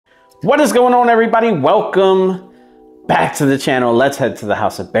What is going on, everybody? Welcome back to the channel. Let's head to the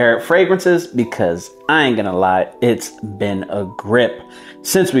house of Barrett fragrances because I ain't gonna lie, it's been a grip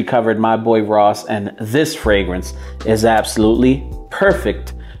since we covered my boy Ross, and this fragrance is absolutely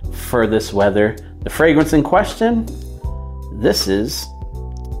perfect for this weather. The fragrance in question, this is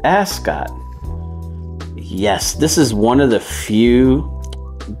Ascot. Yes, this is one of the few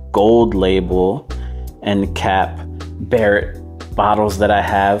gold label and cap Barrett bottles that I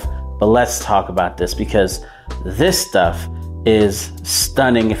have. But let's talk about this because this stuff is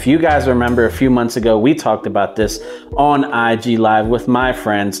stunning. If you guys remember a few months ago, we talked about this on IG Live with my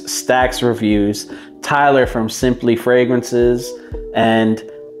friends, Stacks Reviews, Tyler from Simply Fragrances, and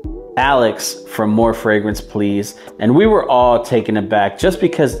Alex from More Fragrance Please. And we were all taken aback just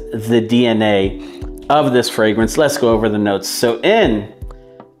because the DNA of this fragrance. Let's go over the notes. So in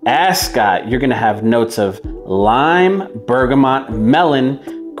Ascot, you're gonna have notes of lime, bergamot,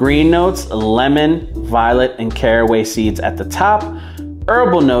 melon, green notes, lemon, violet, and caraway seeds at the top.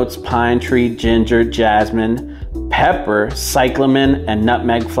 Herbal notes, pine tree, ginger, jasmine, pepper, cyclamen, and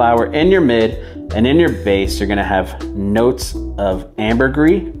nutmeg flower in your mid. And in your base, you're gonna have notes of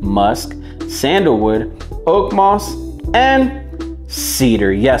ambergris, musk, sandalwood, oak moss, and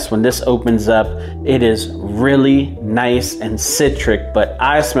cedar. Yes, when this opens up, it is really nice and citric, but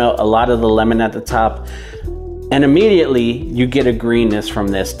I smell a lot of the lemon at the top. And immediately you get a greenness from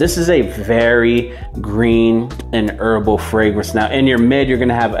this. This is a very green and herbal fragrance. Now in your mid, you're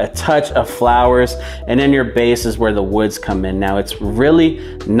gonna have a touch of flowers, and in your base is where the woods come in. Now it's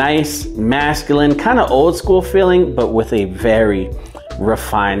really nice, masculine, kind of old school feeling, but with a very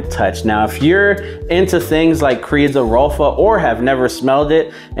refined touch. Now, if you're into things like Creed's Erolfa or have never smelled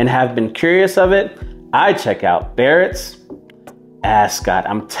it and have been curious of it, I check out Barrett's Ascot.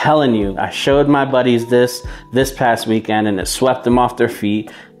 I'm telling you, I showed my buddies this past weekend and it swept them off their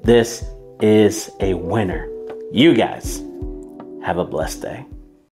feet. This is a winner. You guys have a blessed day.